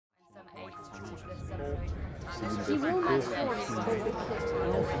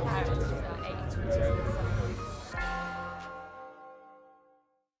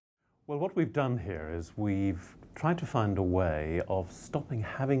Well, what we've done here is we've tried to find a way of stopping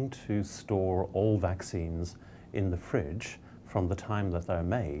having to store all vaccines in the fridge from the time that they're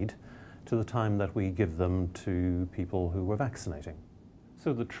made to the time that we give them to people who we're vaccinating.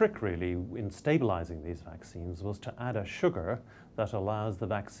 So the trick really in stabilizing these vaccines was to add a sugar that allows the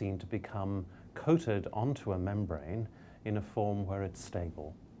vaccine to become coated onto a membrane in a form where it's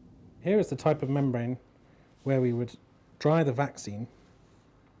stable. Here is the type of membrane where we would dry the vaccine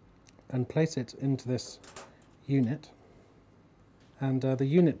and place it into this unit, and the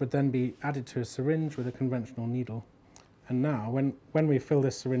unit would then be added to a syringe with a conventional needle. And now when we fill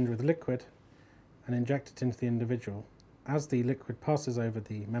this syringe with liquid and inject it into the individual, as the liquid passes over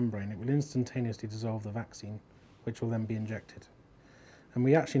the membrane, it will instantaneously dissolve the vaccine, which will then be injected. And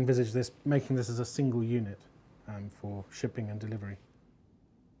we actually envisage this, making this as a single unit for shipping and delivery.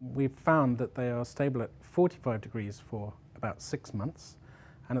 We've found that they are stable at 45 degrees for about 6 months,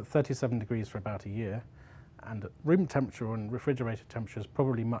 and at 37 degrees for about a year, and at room temperature and refrigerator temperatures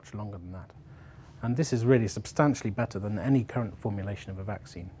probably much longer than that. And this is really substantially better than any current formulation of a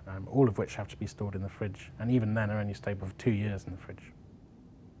vaccine, all of which have to be stored in the fridge, and even then are only stable for 2 years in the fridge.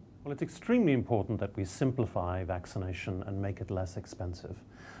 Well, it's extremely important that we simplify vaccination and make it less expensive.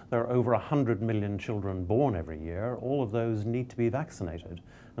 There are over 100 million children born every year. All of those need to be vaccinated,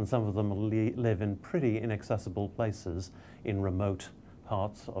 and some of them live in pretty inaccessible places in remote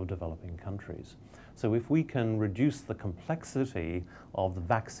parts of developing countries. So if we can reduce the complexity of the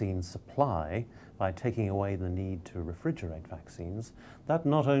vaccine supply by taking away the need to refrigerate vaccines, that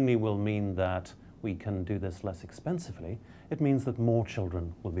not only will mean that we can do this less expensively, it means that more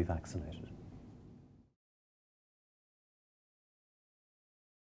children will be vaccinated.